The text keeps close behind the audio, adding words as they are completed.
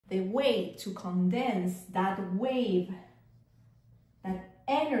the way to condense that wave, that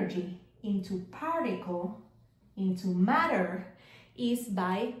energy into particle, into matter, is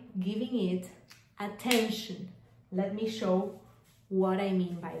by giving it attention. Let me show what I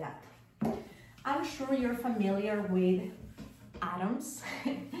mean by that. I'm sure you're familiar with atoms,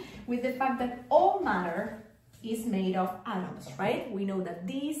 with the fact that all matter is made of atoms, right? We know that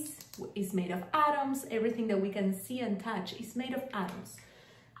this is made of atoms. Everything that we can see and touch is made of atoms.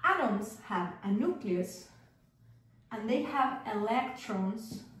 Atoms have a nucleus and they have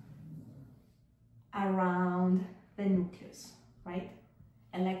electrons around the nucleus, right?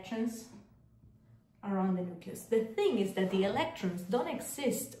 Electrons around the nucleus. The thing is that the electrons don't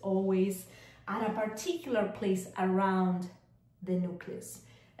exist always at a particular place around the nucleus.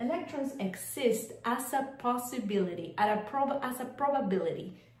 Electrons exist as a possibility, as a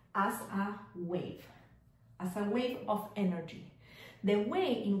probability, as a wave of energy. The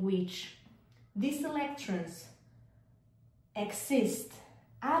way in which these electrons exist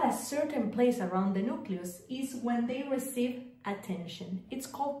at a certain place around the nucleus is when they receive attention. It's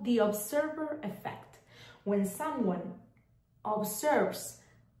called the observer effect. When someone observes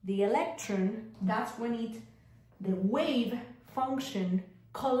the electron, that's when the wave function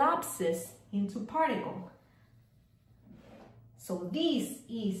collapses into particle. So this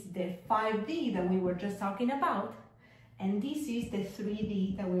is the 5D that we were just talking about, and this is the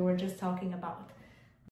 3D that we were just talking about.